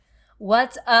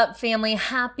What's up, family?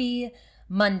 Happy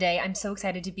Monday. I'm so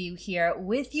excited to be here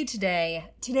with you today.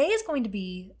 Today is going to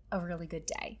be a really good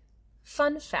day.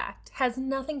 Fun fact, has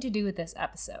nothing to do with this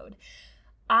episode.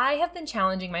 I have been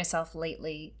challenging myself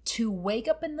lately to wake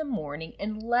up in the morning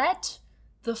and let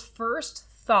the first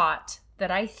thought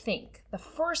that I think, the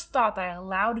first thought that I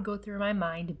allow to go through my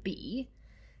mind be,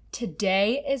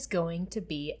 today is going to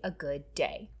be a good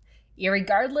day.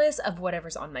 Irregardless of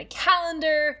whatever's on my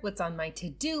calendar, what's on my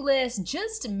to-do list,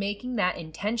 just making that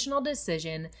intentional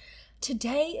decision,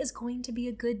 today is going to be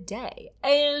a good day.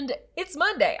 And it's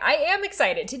Monday. I am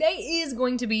excited. Today is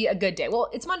going to be a good day. Well,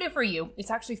 it's Monday for you.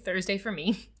 It's actually Thursday for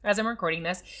me as I'm recording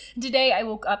this. And today I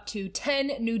woke up to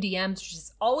 10 new DMs, which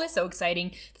is always so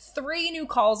exciting. 3 new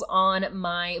calls on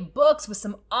my books with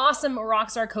some awesome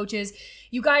rockstar coaches.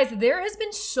 You guys, there has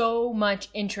been so much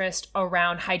interest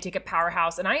around High Ticket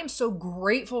Powerhouse, and I am so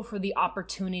grateful for the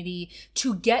opportunity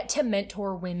to get to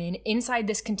mentor women inside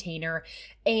this container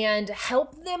and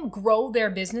help them grow their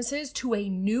businesses to a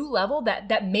new level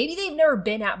that maybe they've never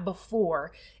been at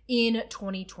before in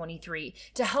 2023,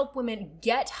 to help women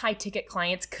get high ticket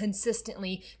clients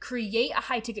consistently, create a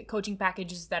high ticket coaching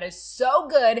package that is so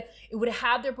good, it would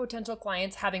have their potential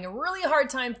clients having a really hard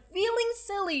time feeling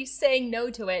silly saying no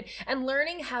to it, and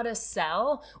learning how to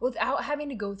sell without having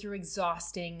to go through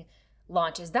exhausting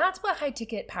launches. That's what High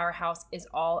Ticket Powerhouse is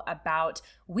all about.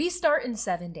 We start in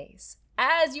 7 days.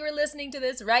 As you're listening to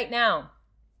this right now,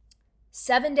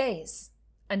 7 days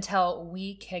until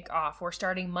we kick off. We're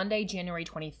starting Monday, January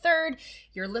 23rd.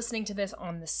 You're listening to this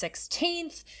on the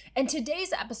 16th. And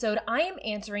today's episode, I am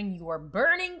answering your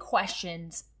burning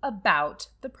questions about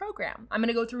the program. I'm going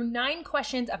to go through 9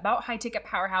 questions about High Ticket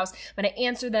Powerhouse. I'm going to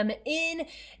answer them in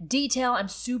detail. I'm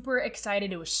super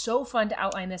excited. It was so fun to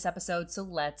outline this episode, so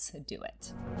let's do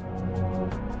it.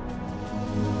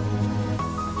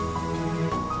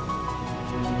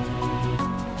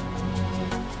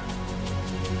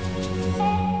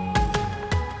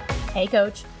 Hey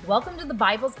coach, welcome to the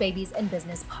Bibles, Babies, and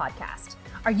Business podcast.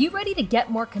 Are you ready to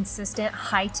get more consistent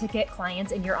high-ticket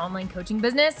clients in your online coaching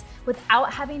business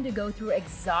without having to go through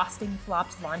exhausting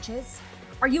flopped launches?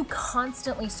 Are you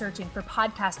constantly searching for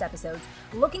podcast episodes,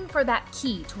 looking for that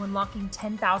key to unlocking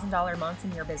 $10,000 months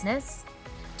in your business?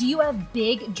 Do you have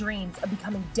big dreams of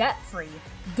becoming debt-free,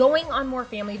 going on more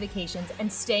family vacations,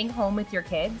 and staying home with your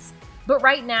kids? But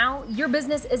right now, your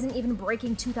business isn't even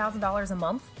breaking $2,000 a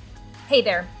month? Hey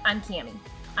there, I'm Cammie.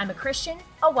 I'm a Christian,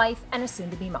 a wife, and a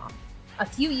soon-to-be mom. A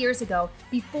few years ago,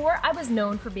 before I was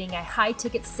known for being a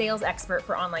high-ticket sales expert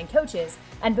for online coaches,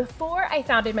 and before I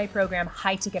founded my program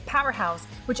High Ticket Powerhouse,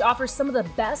 which offers some of the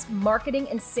best marketing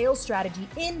and sales strategy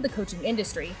in the coaching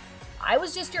industry, I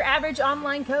was just your average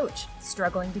online coach,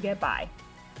 struggling to get by.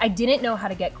 I didn't know how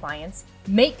to get clients,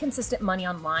 make consistent money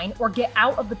online, or get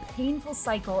out of the painful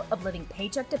cycle of living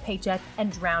paycheck to paycheck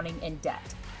and drowning in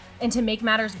debt. And to make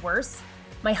matters worse,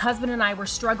 my husband and I were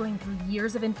struggling through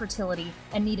years of infertility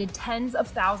and needed tens of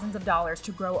thousands of dollars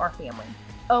to grow our family.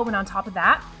 Oh, and on top of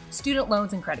that, student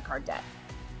loans and credit card debt.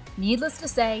 Needless to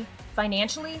say,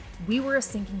 financially, we were a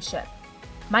sinking ship.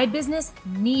 My business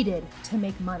needed to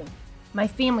make money. My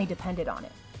family depended on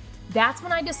it. That's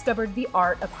when I discovered the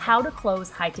art of how to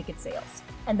close high-ticket sales.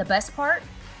 And the best part?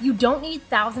 You don't need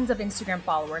thousands of Instagram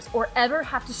followers or ever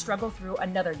have to struggle through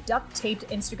another duct-taped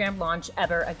Instagram launch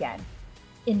ever again.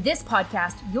 In this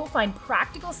podcast, you'll find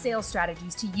practical sales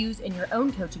strategies to use in your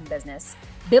own coaching business,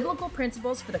 biblical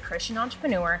principles for the Christian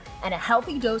entrepreneur, and a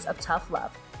healthy dose of tough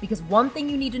love. Because one thing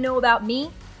you need to know about me,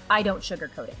 I don't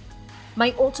sugarcoat it.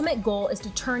 My ultimate goal is to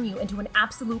turn you into an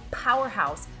absolute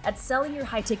powerhouse at selling your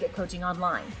high-ticket coaching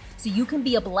online, so you can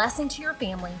be a blessing to your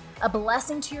family, a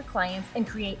blessing to your clients, and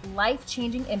create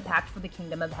life-changing impact for the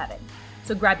kingdom of heaven.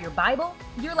 So grab your Bible,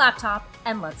 your laptop,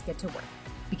 and let's get to work,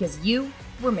 because you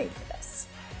were made for this.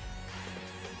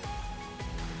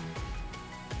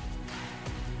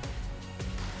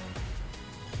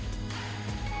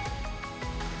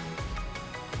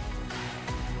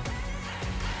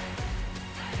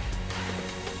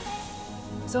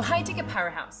 So High Ticket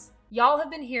Powerhouse, y'all have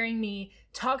been hearing me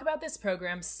talk about this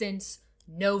program since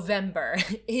November.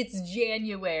 It's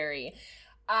January.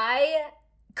 I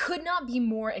could not be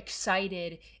more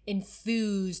excited,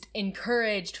 enthused,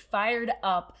 encouraged, fired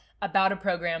up about a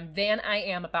program than I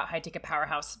am about High Ticket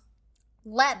Powerhouse.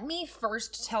 Let me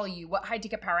first tell you what High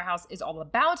Ticket Powerhouse is all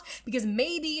about, because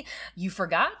maybe you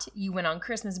forgot, you went on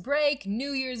Christmas break,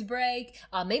 New Year's break,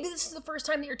 maybe this is the first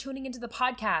time that you're tuning into the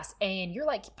podcast and you're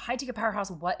like, High Ticket Powerhouse,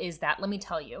 what is that? Let me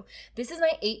tell you. This is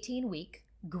my 18-week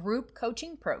group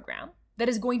coaching program that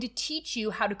is going to teach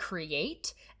you how to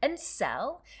create and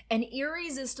sell an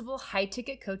irresistible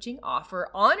high-ticket coaching offer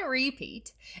on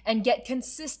repeat and get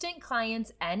consistent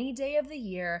clients any day of the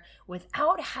year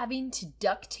without having to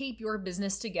duct tape your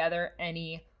business together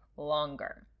any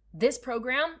longer. This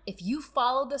program, if you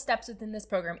follow the steps within this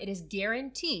program, it is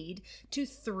guaranteed to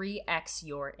 3x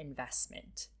your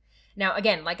investment. Now,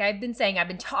 again, like I've been saying, I've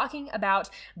been talking about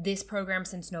this program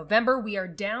since November. We are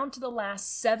down to the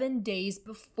last 7 days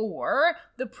before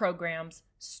the program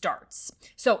starts.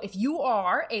 So if you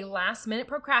are a last-minute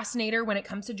procrastinator when it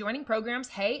comes to joining programs,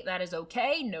 hey, that is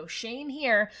okay. No shame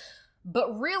here.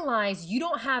 But realize you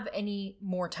don't have any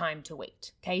more time to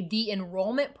wait, okay? The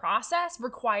enrollment process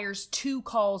requires 2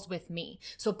 calls with me.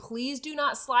 So please do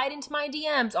not slide into my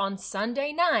DMs on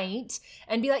Sunday night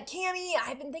and be like, Cami,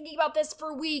 I've been thinking about this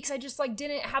for weeks. I just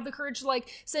didn't have the courage to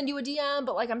send you a DM,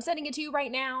 but I'm sending it to you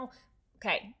right now.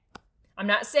 Okay, I'm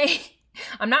not saying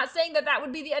that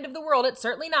would be the end of the world. It's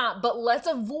certainly not, but let's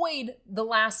avoid the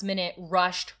last minute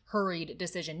rushed, hurried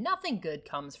decision. Nothing good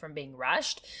comes from being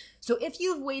rushed. So if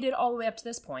you've waited all the way up to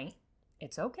this point,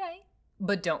 it's okay,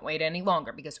 but don't wait any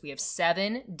longer because we have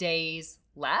 7 days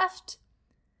left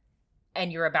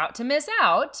and you're about to miss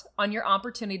out on your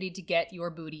opportunity to get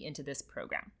your booty into this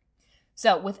program.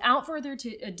 So without further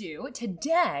ado,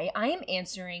 today I am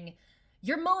answering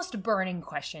your most burning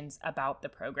questions about the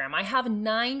program. I have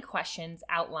 9 questions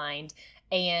outlined,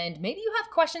 and maybe you have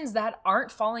questions that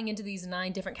aren't falling into these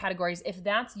 9 different categories. If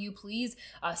that's you, please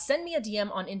send me a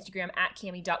DM on Instagram at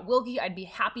cami.wilkie. I'd be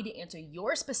happy to answer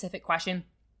your specific question.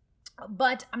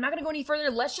 But I'm not going to go any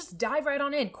further. Let's just dive right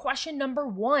on in. Question number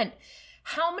 1.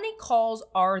 How many calls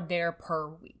are there per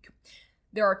week?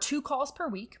 There are 2 calls per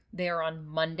week. They are on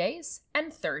Mondays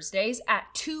and Thursdays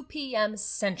at 2 p.m.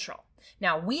 Central.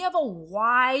 Now, we have a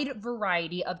wide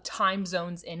variety of time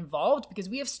zones involved because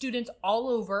we have students all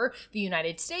over the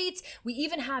United States. We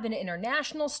even have an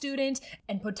international student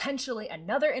and potentially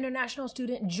another international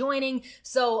student joining.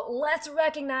 So let's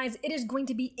recognize it is going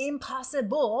to be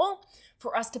impossible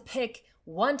for us to pick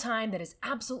one time that is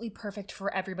absolutely perfect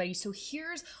for everybody. So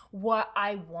here's what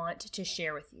I want to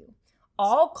share with you.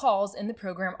 All calls in the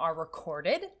program are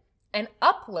recorded and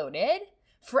uploaded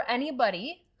for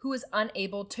anybody who is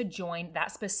unable to join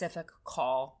that specific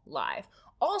call live.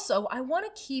 Also, I want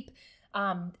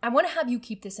to have you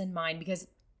keep this in mind because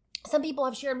some people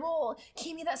have shared, well,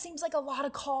 Cami, that seems like a lot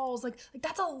of calls.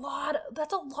 That's a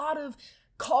lot of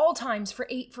call times for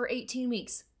 18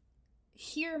 weeks.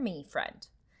 Hear me, friend.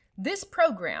 This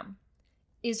program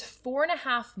is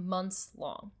 4.5 months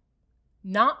long,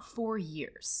 not 4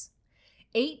 years.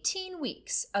 18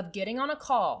 weeks of getting on a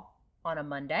call on a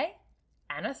Monday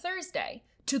and a Thursday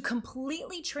to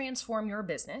completely transform your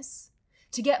business,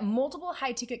 to get multiple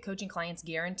high-ticket coaching clients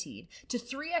guaranteed, to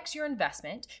 3x your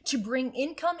investment, to bring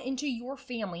income into your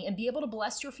family and be able to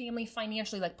bless your family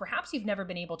financially like perhaps you've never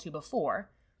been able to before,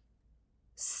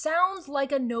 sounds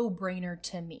like a no-brainer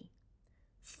to me.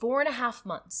 4.5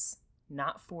 months,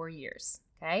 not 4 years,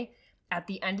 okay? At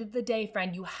the end of the day,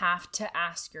 friend, you have to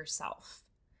ask yourself,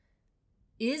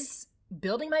 is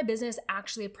building my business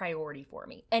actually a priority for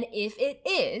me? And if it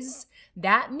is,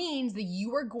 that means that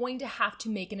you are going to have to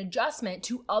make an adjustment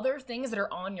to other things that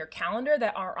are on your calendar,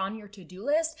 that are on your to-do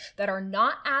list, that are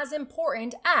not as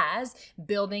important as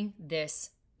building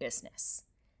this business.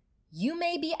 You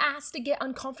may be asked to get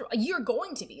uncomfortable. You're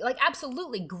going to be.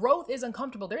 Absolutely, growth is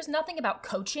uncomfortable. There's nothing about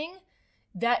coaching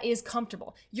that is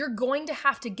comfortable. You're going to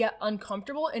have to get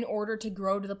uncomfortable in order to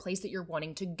grow to the place that you're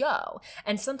wanting to go.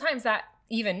 And sometimes that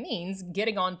even means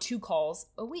getting on 2 calls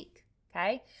a week,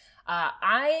 okay?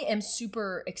 I am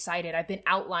super excited. I've been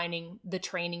outlining the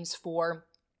trainings for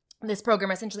this program,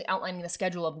 essentially outlining the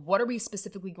schedule of what are we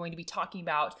specifically going to be talking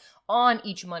about on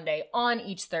each Monday, on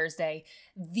each Thursday.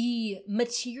 The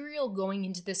material going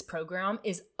into this program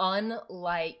is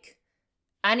unlike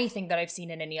anything that I've seen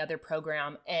in any other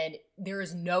program. And there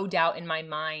is no doubt in my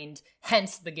mind,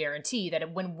 hence the guarantee,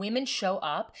 that when women show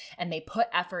up and they put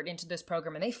effort into this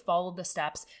program and they follow the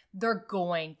steps, they're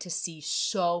going to see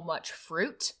so much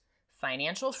fruit,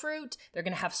 financial fruit. They're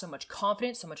going to have so much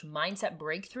confidence, so much mindset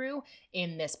breakthrough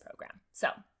in this program. So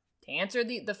to answer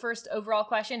the first overall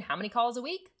question, how many calls a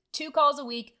week? 2 calls a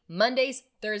week, Mondays,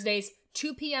 Thursdays,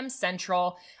 2 p.m.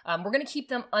 Central. We're going to keep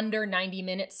them under 90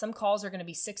 minutes. Some calls are going to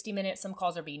be 60 minutes. Some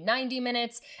calls are be 90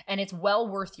 minutes. And it's well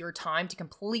worth your time to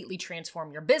completely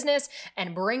transform your business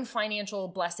and bring financial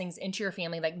blessings into your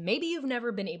family like maybe you've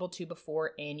never been able to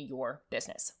before in your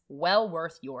business. Well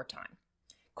worth your time.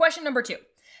 Question number 2.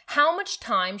 How much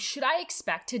time should I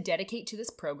expect to dedicate to this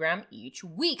program each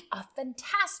week? A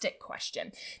fantastic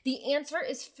question. The answer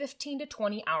is 15 to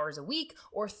 20 hours a week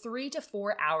or 3 to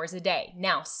 4 hours a day.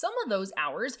 Now, some of those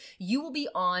hours you will be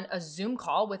on a Zoom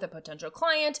call with a potential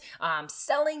client,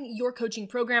 selling your coaching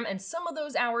program, and some of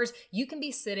those hours you can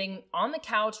be sitting on the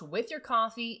couch with your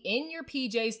coffee, in your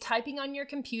PJs, typing on your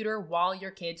computer while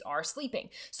your kids are sleeping.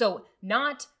 So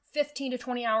not 15 to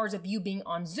 20 hours of you being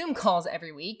on Zoom calls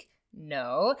every week.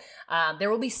 No, there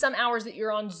will be some hours that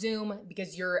you're on Zoom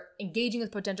because you're engaging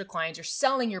with potential clients, you're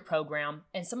selling your program,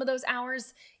 and some of those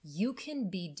hours you can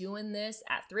be doing this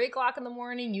at 3 o'clock in the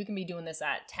morning. You can be doing this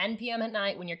at 10 p.m. at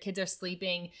night when your kids are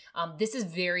sleeping. This is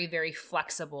very, very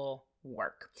flexible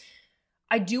work.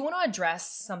 I do want to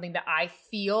address something that I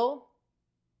feel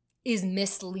is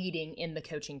misleading in the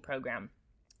coaching program.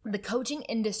 The coaching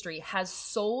industry has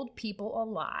sold people a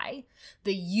lie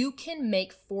that you can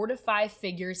make 4 to 5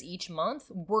 figures each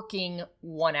month working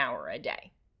 1 hour a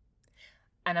day.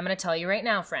 And I'm going to tell you right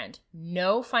now, friend,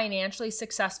 no financially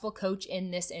successful coach in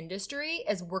this industry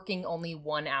is working only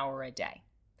 1 hour a day,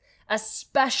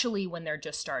 especially when they're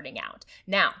just starting out.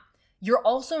 Now, you're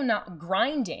also not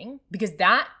grinding, because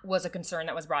that was a concern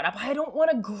that was brought up. I don't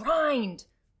want to grind.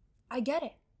 I get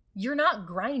it. You're not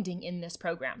grinding in this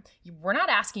program. We're not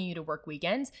asking you to work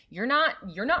weekends. You're not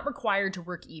required to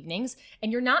work evenings, and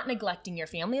you're not neglecting your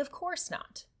family. Of course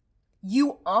not.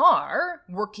 You are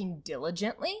working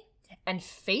diligently and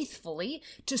faithfully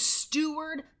to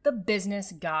steward the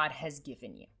business God has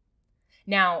given you.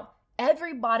 Now,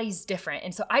 everybody's different.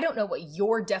 And so I don't know what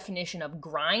your definition of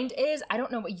grind is. I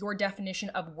don't know what your definition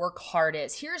of work hard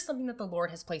is. Here's something that the Lord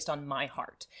has placed on my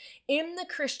heart. In the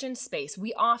Christian space,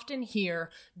 we often hear,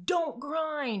 don't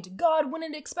grind. God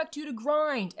wouldn't expect you to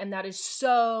grind. And that is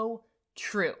so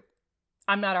true.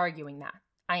 I'm not arguing that.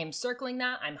 I am circling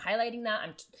that. I'm highlighting that.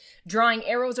 I'm drawing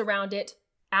arrows around it.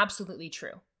 Absolutely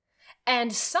true.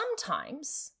 And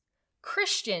sometimes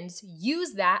Christians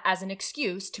use that as an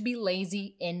excuse to be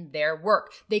lazy in their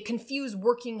work. They confuse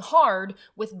working hard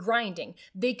with grinding.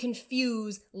 They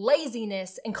confuse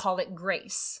laziness and call it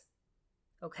grace.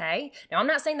 Okay? Now, I'm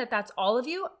not saying that that's all of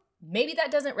you. Maybe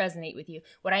that doesn't resonate with you.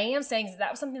 What I am saying is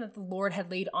that was something that the Lord had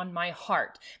laid on my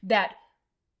heart, that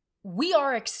we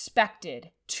are expected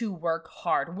to work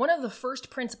hard. One of the first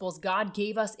principles God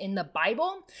gave us in the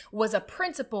Bible was a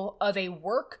principle of a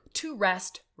work to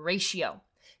rest ratio.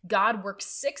 God worked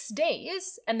 6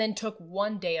 days and then took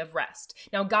 1 day of rest.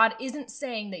 Now, God isn't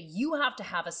saying that you have to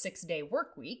have a 6-day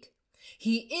work week.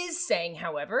 He is saying,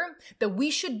 however, that we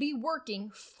should be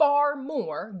working far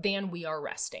more than we are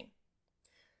resting.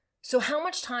 So how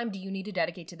much time do you need to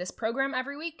dedicate to this program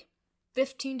every week?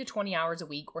 15 to 20 hours a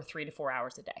week or 3 to 4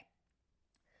 hours a day.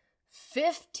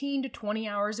 15 to 20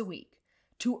 hours a week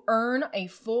to earn a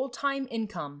full-time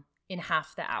income in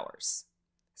half the hours.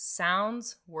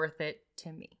 Sounds worth it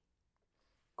to me.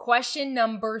 Question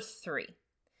number 3.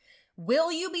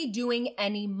 Will you be doing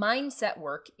any mindset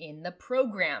work in the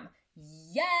program?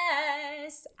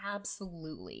 Yes,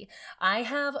 absolutely. I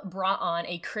have brought on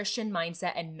a Christian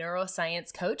mindset and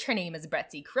neuroscience coach. Her name is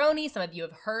Betsy Croney. Some of you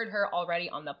have heard her already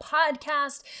on the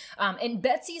podcast. And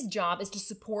Betsy's job is to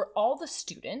support all the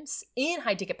students in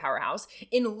High Ticket Powerhouse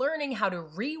in learning how to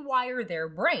rewire their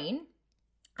brain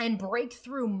and break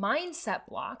through mindset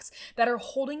blocks that are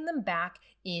holding them back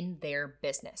in their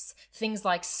business. Things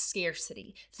like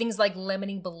scarcity, things like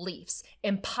limiting beliefs,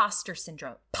 imposter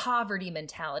syndrome, poverty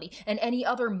mentality, and any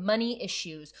other money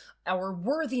issues or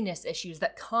worthiness issues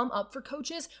that come up for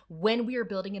coaches when we are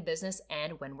building a business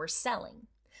and when we're selling.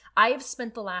 I have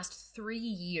spent the last 3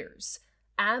 years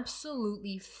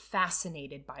absolutely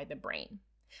fascinated by the brain.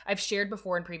 I've shared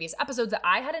before in previous episodes that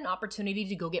I had an opportunity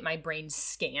to go get my brain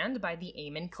scanned by the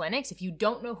Amen clinics. If you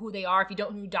don't know who they are, if you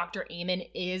don't know who Dr. Amen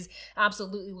is,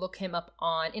 absolutely look him up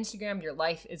on Instagram. Your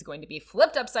life is going to be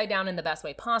flipped upside down in the best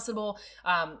way possible.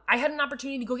 I had an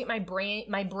opportunity to go get my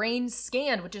brain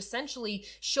scanned, which essentially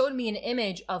showed me an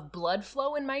image of blood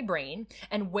flow in my brain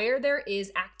and where there is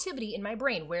activity in my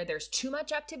brain, where there's too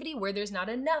much activity, where there's not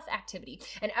enough activity.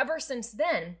 And ever since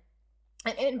then,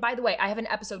 and by the way, I have an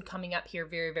episode coming up here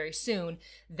very, very soon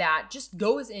that just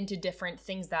goes into different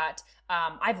things that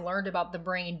I've learned about the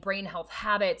brain health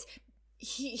habits.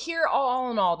 Here, all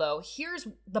in all, though, here's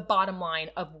the bottom line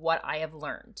of what I have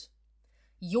learned.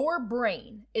 Your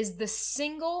brain is the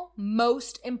single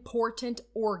most important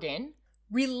organ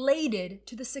related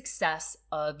to the success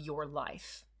of your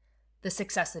life, the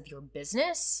success of your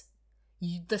business,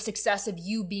 the success of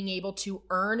you being able to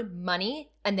earn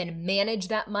money and then manage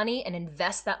that money and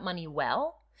invest that money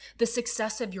well, the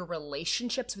success of your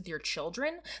relationships with your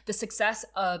children, the success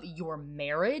of your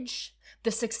marriage,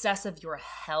 the success of your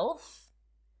health.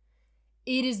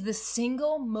 It is the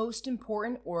single most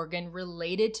important organ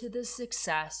related to the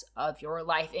success of your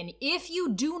life. And if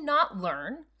you do not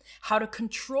learn how to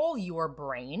control your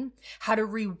brain, how to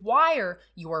rewire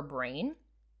your brain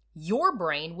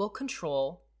will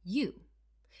control you.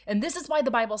 And this is why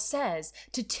the Bible says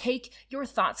to take your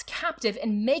thoughts captive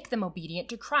and make them obedient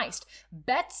to Christ.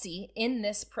 Betsy, in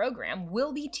this program,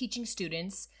 will be teaching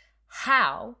students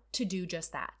how to do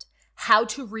just that. How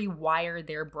to rewire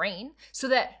their brain so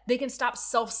that they can stop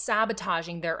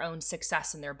self-sabotaging their own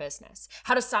success in their business,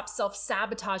 how to stop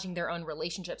self-sabotaging their own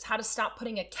relationships, how to stop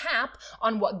putting a cap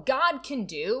on what God can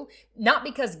do, not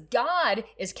because God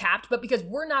is capped, but because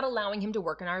we're not allowing him to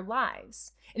work in our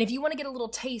lives. And if you want to get a little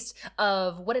taste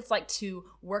of what it's like to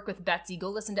work with Betsy, go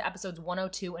listen to episodes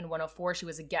 102 and 104. She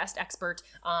was a guest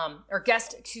on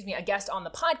the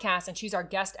podcast, and she's our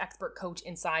guest expert coach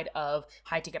inside of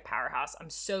High Ticket Powerhouse. I'm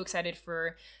so excited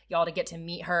for y'all to get to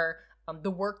meet her.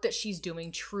 The work that she's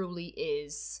doing truly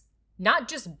is not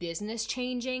just business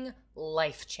changing,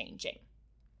 life changing.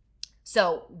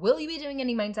 So will you be doing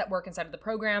any mindset work inside of the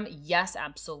program? Yes,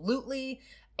 absolutely.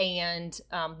 And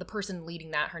the person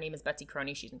leading that, her name is Betsy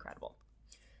Croney. She's incredible.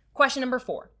 Question number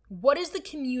 4. What is the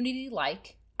community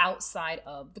like outside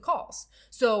of the calls?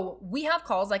 So we have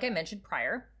calls, like I mentioned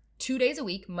prior, 2 days a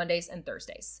week, Mondays and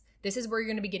Thursdays. This is where you're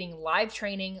going to be getting live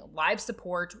training, live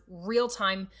support,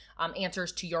 real-time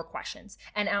answers to your questions.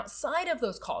 And outside of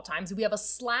those call times, we have a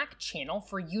Slack channel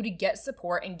for you to get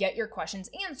support and get your questions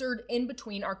answered in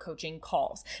between our coaching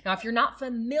calls. Now, if you're not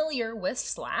familiar with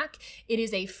Slack, it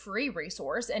is a free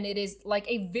resource, and it is like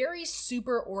a very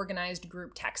super organized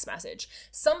group text message.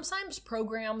 Sometimes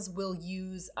programs will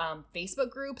use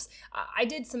Facebook groups. I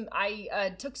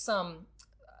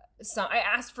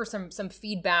asked for some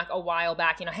feedback a while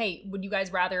back, hey, would you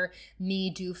guys rather me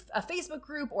do a Facebook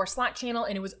group or Slack channel?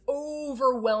 And it was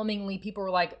overwhelmingly, people were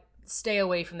like, stay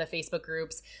away from the Facebook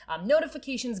groups.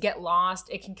 Notifications get lost.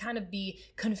 It can kind of be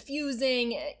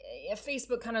confusing.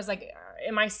 Facebook kind of is like,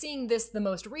 am I seeing this the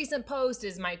most recent post?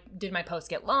 Did my post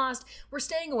get lost? We're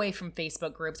staying away from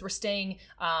Facebook groups. We're staying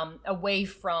away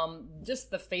from just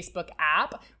the Facebook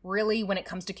app, really, when it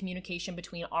comes to communication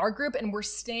between our group, and we're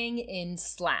staying in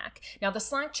Slack. Now, the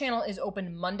Slack channel is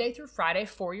open Monday through Friday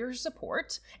for your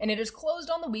support, and it is closed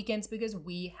on the weekends because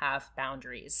we have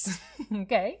boundaries.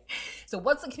 Okay? So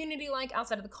what's the community like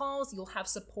outside of the calls? You'll have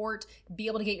support, be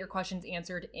able to get your questions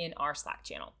answered in our Slack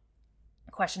channel.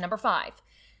 Question number 5.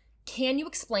 Can you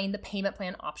explain the payment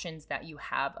plan options that you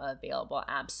have available?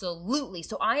 Absolutely.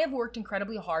 So I have worked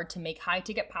incredibly hard to make High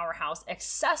Ticket Powerhouse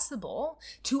accessible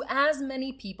to as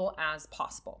many people as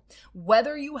possible.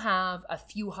 Whether you have a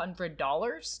few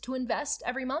 $100s to invest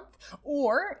every month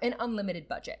or an unlimited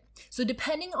budget. So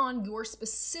depending on your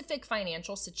specific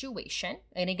financial situation,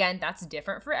 and again, that's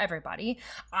different for everybody,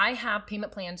 I have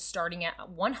payment plans starting at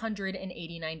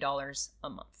 $189 a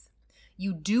month.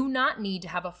 You do not need to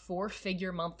have a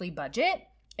 4-figure monthly budget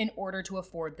in order to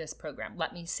afford this program.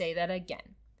 Let me say that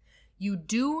again. You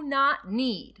do not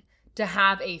need to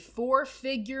have a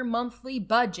 4-figure monthly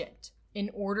budget in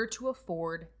order to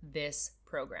afford this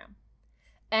program.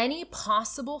 Any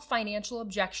possible financial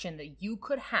objection that you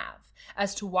could have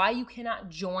as to why you cannot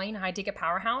join High Ticket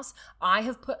Powerhouse, I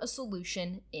have put a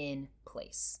solution in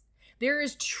place. There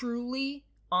is truly,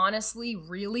 honestly,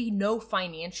 really no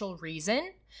financial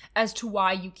reason as to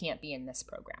why you can't be in this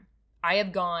program. I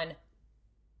have gone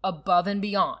above and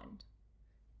beyond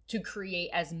to create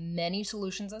as many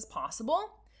solutions as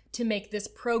possible to make this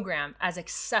program as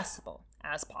accessible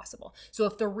as possible. So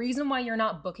if the reason why you're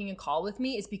not booking a call with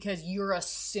me is because you're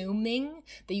assuming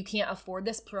that you can't afford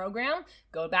this program,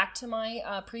 go back to my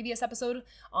previous episode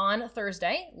on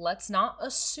Thursday. Let's not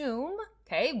assume.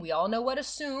 Okay, we all know what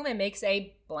assume. It makes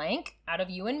a blank out of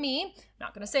you and me.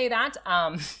 Not going to say that.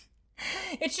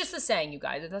 It's just a saying, you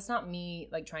guys. That's not me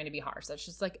like trying to be harsh. That's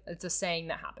just like, it's a saying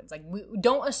that happens. Like, we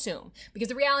don't assume, because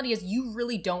the reality is you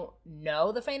really don't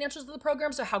know the financials of the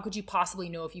program. So how could you possibly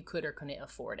know if you could or couldn't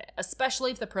afford it,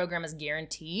 especially if the program is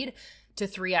guaranteed to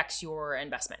 3x your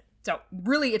investment? So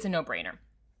really, it's a no-brainer.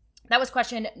 That was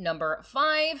question number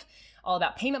 5, all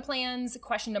about payment plans.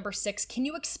 Question number 6, can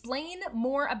you explain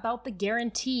more about the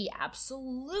guarantee?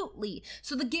 Absolutely.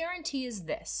 So the guarantee is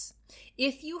this.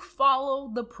 If you follow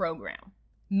the program,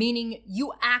 meaning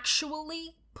you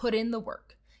actually put in the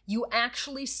work, you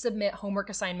actually submit homework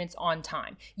assignments on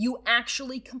time, you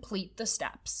actually complete the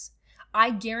steps,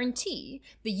 I guarantee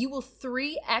that you will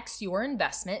 3x your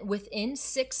investment within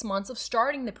 6 months of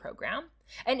starting the program.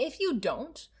 And if you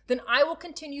don't, then I will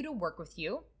continue to work with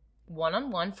you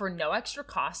one-on-one for no extra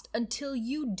cost until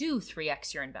you do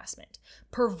 3x your investment,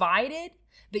 provided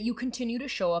that you continue to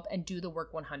show up and do the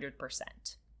work 100%.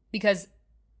 Because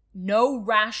no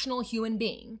rational human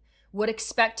being would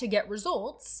expect to get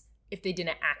results if they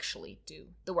didn't actually do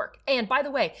the work. And by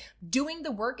the way, doing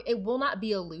the work, it will not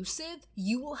be elusive.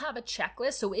 You will have a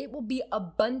checklist, so it will be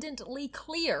abundantly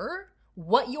clear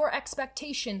what your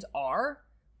expectations are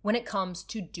when it comes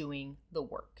to doing the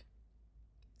work.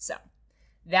 So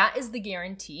that is the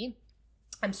guarantee.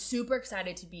 I'm super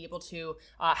excited to be able to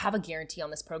have a guarantee on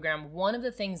this program. One of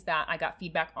the things that I got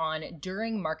feedback on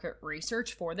during market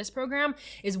research for this program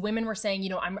is women were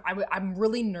saying, I'm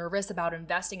really nervous about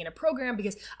investing in a program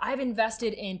because I've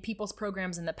invested in people's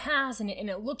programs in the past and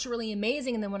it looked really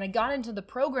amazing. And then when I got into the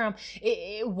program,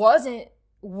 it wasn't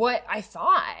what I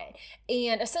thought.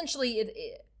 And essentially,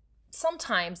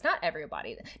 sometimes, not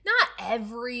everybody,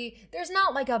 there's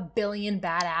not like a billion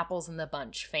bad apples in the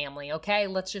bunch, family, okay?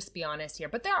 Let's just be honest here.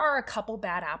 But there are a couple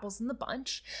bad apples in the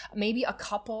bunch, maybe a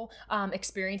couple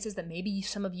experiences that maybe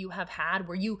some of you have had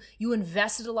where you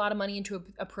invested a lot of money into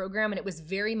a program and it was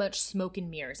very much smoke and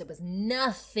mirrors. It was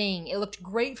nothing. It looked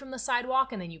great from the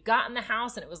sidewalk and then you got in the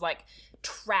house and it was like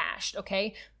trashed,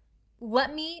 okay?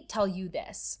 Let me tell you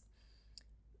this.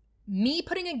 Me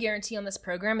putting a guarantee on this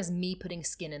program is me putting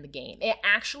skin in the game. It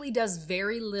actually does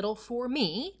very little for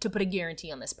me to put a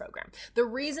guarantee on this program. The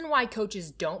reason why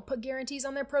coaches don't put guarantees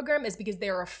on their program is because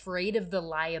they're afraid of the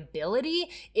liability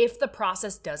if the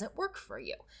process doesn't work for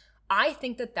you. I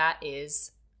think that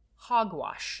is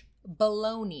hogwash.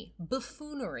 Baloney,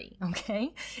 buffoonery,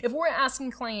 okay? If we're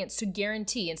asking clients to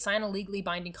guarantee and sign a legally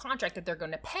binding contract that they're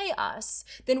going to pay us,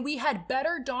 then we had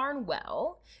better darn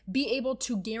well be able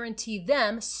to guarantee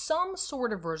them some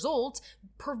sort of result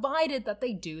provided that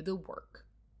they do the work.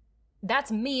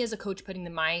 That's me as a coach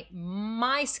putting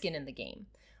my skin in the game,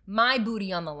 my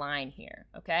booty on the line here,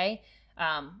 okay?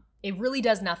 It really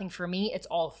does nothing for me. It's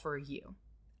all for you.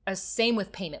 Same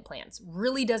with payment plans.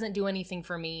 Really doesn't do anything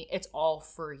for me. It's all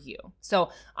for you.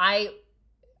 So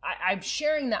I'm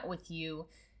sharing that with you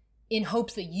in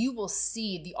hopes that you will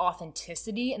see the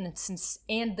authenticity and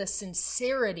the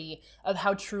sincerity of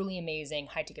how truly amazing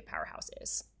High Ticket Powerhouse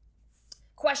is.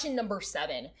 Question number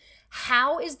 7.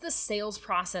 How is the sales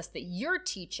process that you're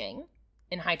teaching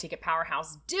in High Ticket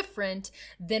Powerhouse different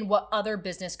than what other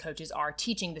business coaches are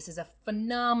teaching? This is a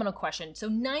phenomenal question. So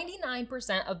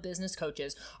 99% of business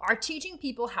coaches are teaching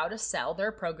people how to sell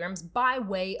their programs by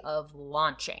way of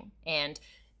launching. And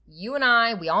you and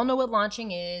I, we all know what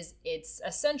launching is. It's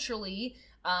essentially,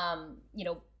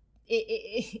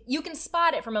 you can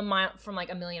spot it from like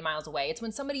a million miles away. It's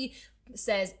when somebody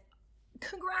says,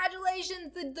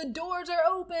 "Congratulations, the doors are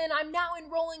open. I'm now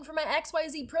enrolling for my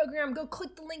XYZ program. Go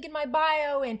click the link in my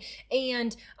bio."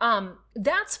 And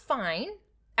that's fine.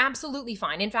 Absolutely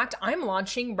fine. In fact, I'm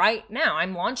launching right now.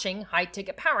 I'm launching High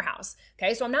Ticket Powerhouse.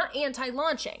 Okay, so I'm not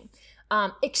anti-launching,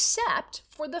 except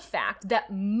for the fact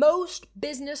that most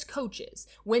business coaches,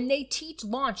 when they teach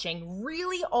launching,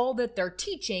 really all that they're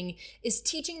teaching is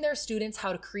teaching their students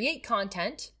how to create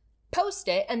content, post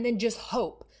it, and then just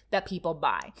hope that people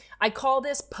buy. I call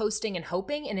this posting and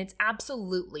hoping, and it's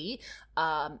absolutely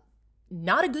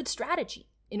not a good strategy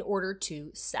in order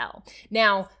to sell.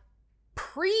 Now,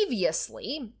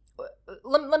 previously,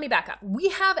 let me back up. We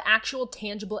have actual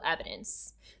tangible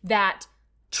evidence that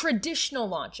traditional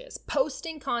launches,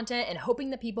 posting content and hoping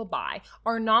that people buy,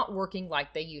 are not working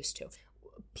like they used to.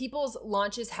 People's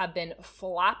launches have been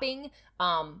flopping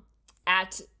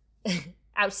at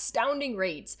astounding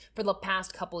rates for the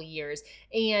past couple years.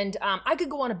 And I could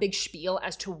go on a big spiel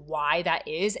as to why that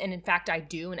is. And in fact, I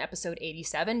do in episode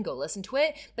 87. Go listen to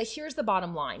it. But here's the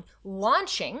bottom line.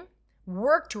 Launching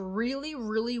worked really,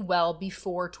 really well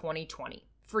before 2020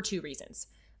 for 2 reasons.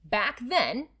 Back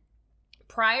then,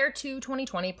 prior to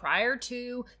 2020, prior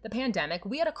to the pandemic,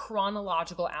 we had a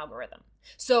chronological algorithm.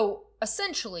 So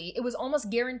essentially, it was almost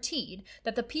guaranteed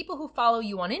that the people who follow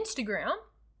you on Instagram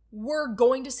were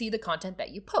going to see the content that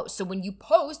you post. So when you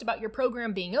post about your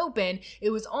program being open, it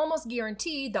was almost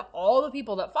guaranteed that all the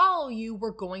people that follow you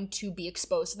were going to be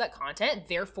exposed to that content,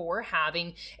 therefore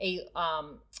having a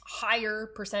higher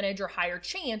percentage or higher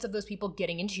chance of those people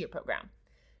getting into your program.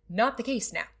 Not the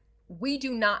case now. We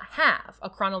do not have a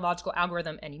chronological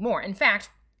algorithm anymore. In fact,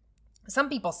 some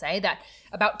people say that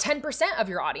about 10% of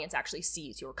your audience actually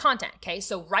sees your content, okay?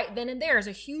 So right then and there is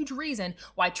a huge reason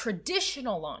why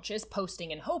traditional launches,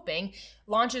 posting and hoping,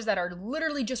 launches that are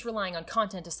literally just relying on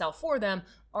content to sell for them,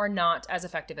 are not as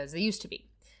effective as they used to be.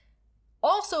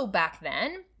 Also back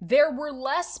then, there were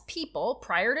less people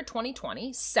prior to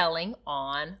 2020 selling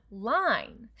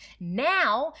online.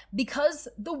 Now, because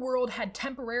the world had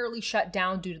temporarily shut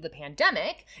down due to the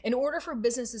pandemic, in order for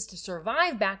businesses to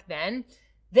survive back then,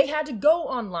 they had to go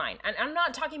online. And I'm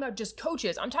not talking about just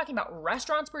coaches. I'm talking about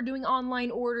restaurants were doing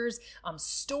online orders.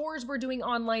 Stores were doing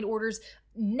online orders.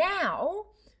 Now,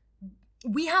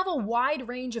 we have a wide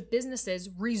range of businesses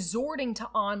resorting to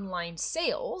online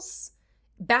sales.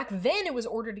 Back then, it was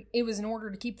in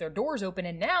order to keep their doors open,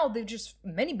 and now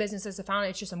many businesses have found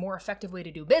it's just a more effective way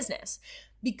to do business.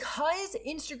 Because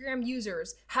Instagram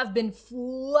users have been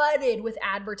flooded with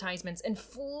advertisements and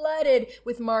flooded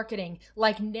with marketing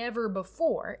like never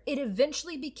before, it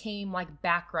eventually became like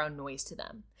background noise to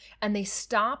them, and they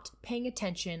stopped paying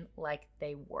attention like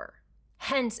they were.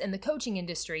 Hence, in the coaching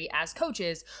industry, as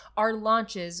coaches, our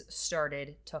launches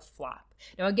started to flop.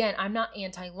 Now, again, I'm not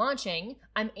anti-launching.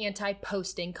 I'm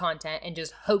anti-posting content and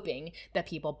just hoping that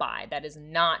people buy. That is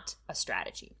not a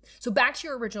strategy. So back to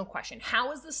your original question,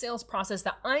 how is the sales process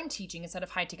that I'm teaching inside of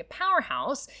High Ticket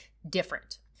Powerhouse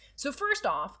different? So first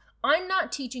off, I'm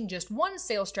not teaching just one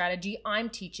sales strategy. I'm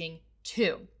teaching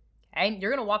two. Okay,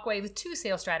 you're going to walk away with two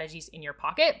sales strategies in your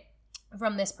pocket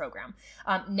from this program.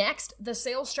 Next, the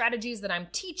sales strategies that I'm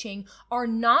teaching are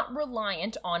not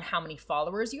reliant on how many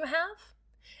followers you have.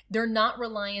 They're not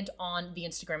reliant on the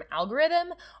Instagram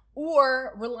algorithm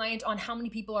or reliant on how many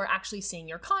people are actually seeing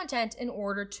your content in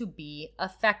order to be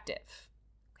effective.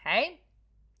 Okay?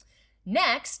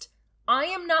 Next, I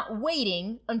am not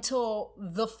waiting until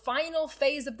the final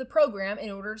phase of the program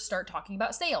in order to start talking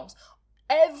about sales.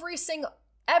 Every single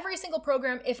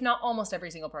program, if not almost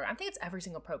every single program, I think it's every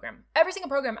single program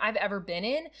I've ever been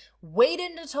in,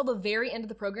 waited until the very end of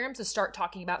the program to start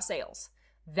talking about sales.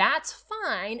 That's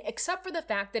fine, except for the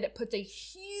fact that it puts a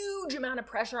huge amount of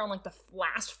pressure on like the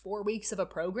last 4 weeks of a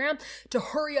program to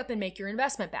hurry up and make your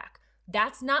investment back.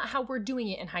 That's not how we're doing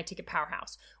it in High Ticket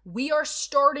Powerhouse. We are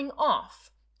starting off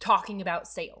talking about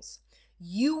sales.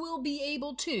 You will be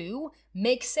able to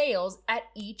make sales at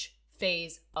each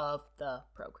phase of the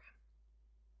program.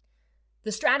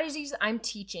 The strategies I'm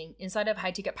teaching inside of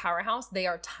High Ticket Powerhouse, they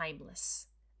are timeless.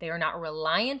 They are not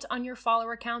reliant on your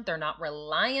follower count. They're not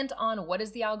reliant on what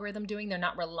is the algorithm doing. They're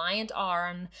not reliant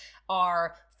on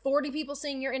our 40 people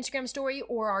seeing your Instagram story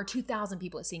or our 2,000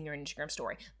 people seeing your Instagram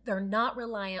story. They're not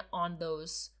reliant on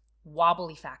those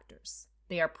wobbly factors.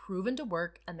 They are proven to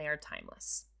work and they are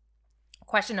timeless.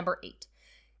 Question number 8.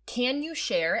 Can you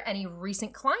share any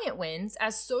recent client wins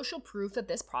as social proof that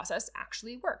this process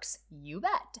actually works? You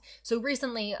bet. So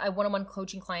recently, a one-on-one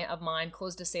coaching client of mine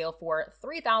closed a sale for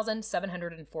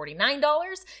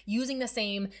 $3,749 using the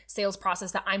same sales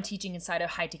process that I'm teaching inside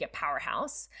of High Ticket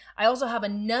Powerhouse. I also have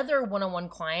another one-on-one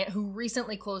client who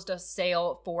recently closed a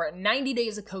sale for 90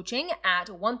 days of coaching at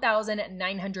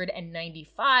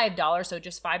 $1,995, so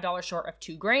just $5 short of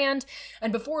 $2,000.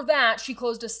 And before that, she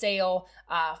closed a sale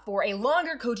for a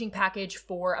longer coaching package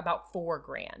for about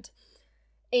 $4,000.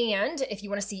 And if you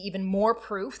want to see even more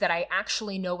proof that I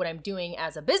actually know what I'm doing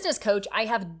as a business coach, I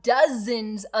have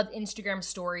dozens of Instagram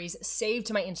stories saved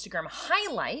to my Instagram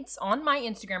highlights on my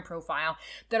Instagram profile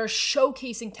that are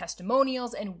showcasing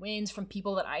testimonials and wins from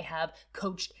people that I have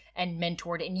coached and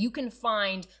mentored. And you can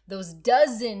find those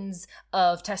dozens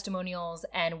of testimonials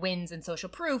and wins and social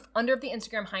proof under the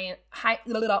Instagram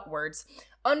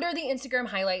under the Instagram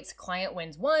highlights, client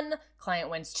wins 1, client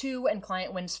wins 2, and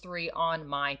client wins 3 on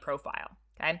my profile.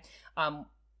 Okay. An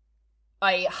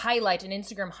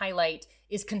Instagram highlight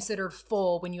is considered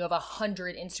full when you have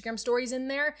 100 Instagram stories in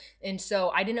there. And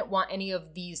so I didn't want any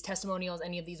of these testimonials,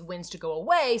 any of these wins to go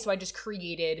away. So I just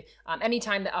created,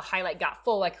 anytime that a highlight got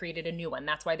full, I created a new one.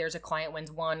 That's why there's a client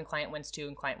wins 1, client wins 2,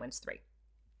 and client wins 3.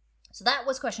 So that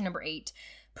was question number 8,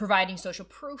 providing social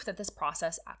proof that this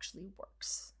process actually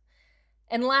works.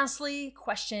 And lastly,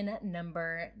 question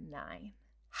number 9,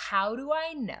 how do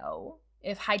I know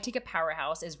if High Ticket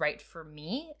Powerhouse is right for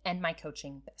me and my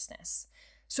coaching business?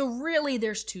 So really,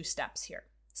 there's 2 steps here.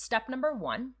 Step number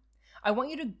 1, I want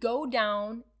you to go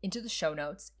down into the show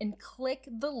notes and click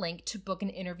the link to book an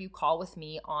interview call with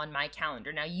me on my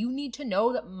calendar. Now, you need to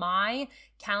know that my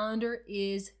calendar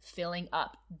is filling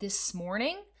up. This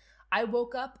morning, I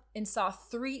woke up and saw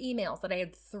 3 emails that I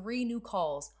had 3 new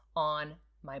calls on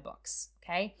my books.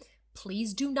 Okay?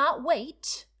 Please do not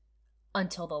wait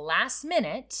until the last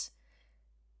minute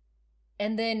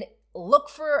and then look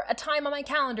for a time on my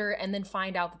calendar and then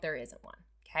find out that there isn't one.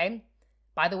 Okay?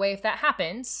 By the way, if that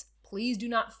happens, please do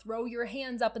not throw your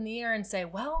hands up in the air and say,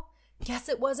 well, guess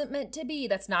it wasn't meant to be.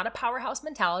 That's not a powerhouse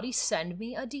mentality. Send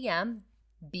me a DM.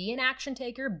 Be an action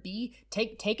taker.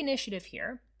 Take initiative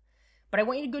here. But I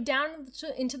want you to go down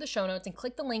into the show notes and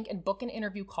click the link and book an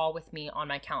interview call with me on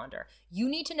my calendar. You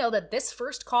need to know that this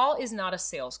first call is not a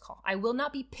sales call. I will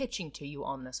not be pitching to you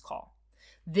on this call.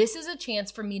 This is a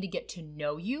chance for me to get to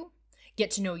know you,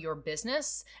 get to know your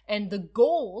business, and the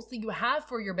goals that you have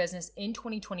for your business in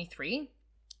 2023,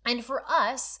 and for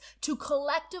us to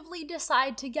collectively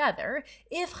decide together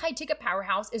if High Ticket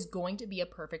Powerhouse is going to be a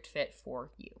perfect fit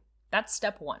for you. That's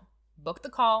step one. Book the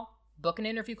call, book an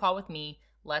interview call with me.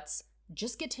 Let's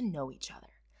just get to know each other.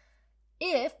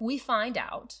 If we find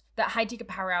out that High Ticket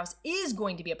Powerhouse is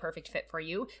going to be a perfect fit for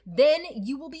you, then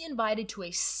you will be invited to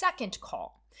a second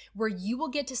call where you will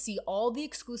get to see all the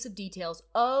exclusive details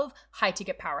of High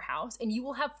Ticket Powerhouse, and you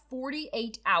will have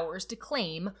 48 hours to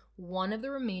claim one of the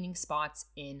remaining spots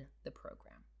in the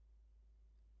program.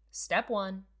 Step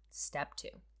one, step two,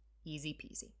 easy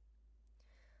peasy.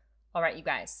 All right, you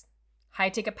guys, High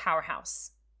Ticket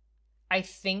Powerhouse. I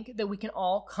think that we can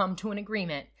all come to an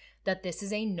agreement that this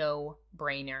is a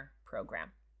no-brainer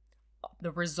program.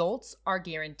 The results are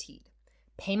guaranteed.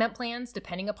 Payment plans,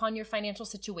 depending upon your financial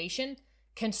situation,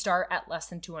 can start at less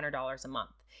than $200 a month.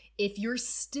 If you're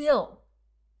still,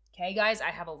 okay guys,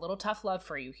 I have a little tough love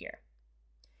for you here.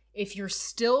 If you're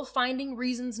still finding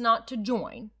reasons not to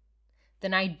join,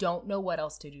 then I don't know what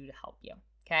else to do to help you.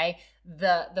 Okay,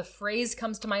 the phrase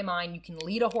comes to my mind, you can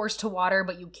lead a horse to water,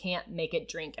 but you can't make it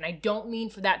drink. And I don't mean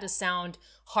for that to sound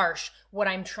harsh. What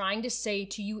I'm trying to say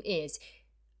to you is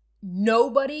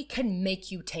nobody can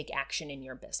make you take action in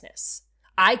your business.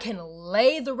 I can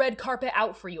lay the red carpet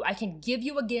out for you. I can give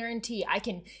you a guarantee. I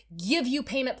can give you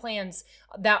payment plans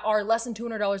that are less than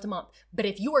 $200 a month. But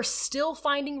if you are still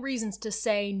finding reasons to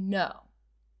say no,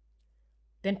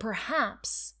 then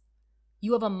perhaps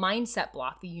you have a mindset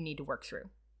block that you need to work through.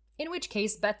 In which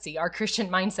case, Betsy, our Christian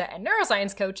mindset and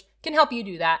neuroscience coach, can help you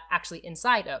do that actually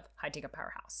inside of High Ticket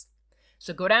Powerhouse.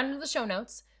 So go down to the show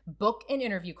notes, book an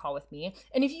interview call with me.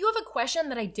 And if you have a question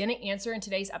that I didn't answer in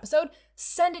today's episode,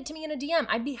 send it to me in a DM.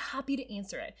 I'd be happy to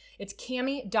answer it. It's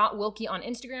Cami.Wilke on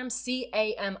Instagram,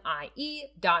 CAMIE.WILKE.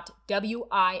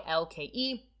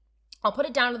 I'll put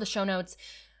it down to the show notes.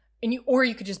 Or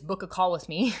you could just book a call with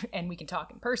me and we can talk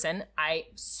in person. I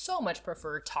so much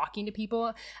prefer talking to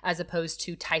people as opposed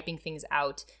to typing things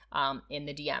out in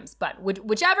the DMs. But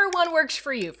whichever one works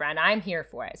for you, friend, I'm here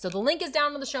for it. So the link is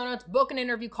down in the show notes. Book an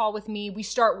interview call with me. We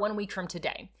start 1 week from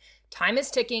today. Time is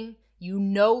ticking. You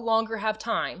no longer have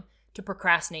time to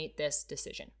procrastinate this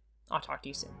decision. I'll talk to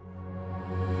you soon.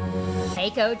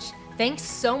 Hey, Coach. Thanks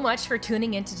so much for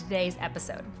tuning into today's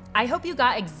episode. I hope you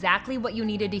got exactly what you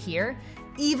needed to hear,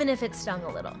 even if it stung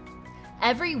a little.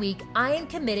 Every week, I am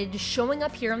committed to showing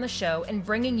up here on the show and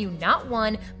bringing you not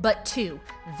one, but 2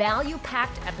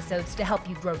 value-packed episodes to help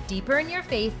you grow deeper in your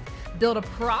faith, build a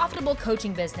profitable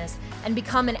coaching business, and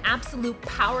become an absolute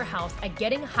powerhouse at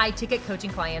getting high-ticket coaching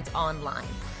clients online.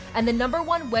 And the number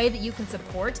one way that you can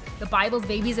support the Bibles,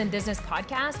 Babies, and Business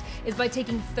podcast is by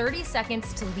taking 30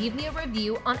 seconds to leave me a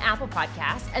review on Apple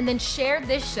Podcasts and then share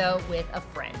this show with a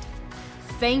friend.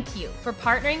 Thank you for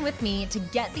partnering with me to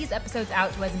get these episodes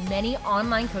out to as many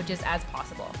online coaches as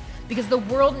possible, because the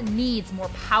world needs more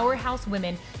powerhouse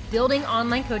women building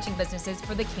online coaching businesses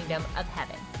for the kingdom of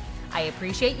heaven. I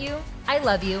appreciate you, I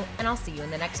love you, and I'll see you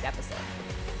in the next episode.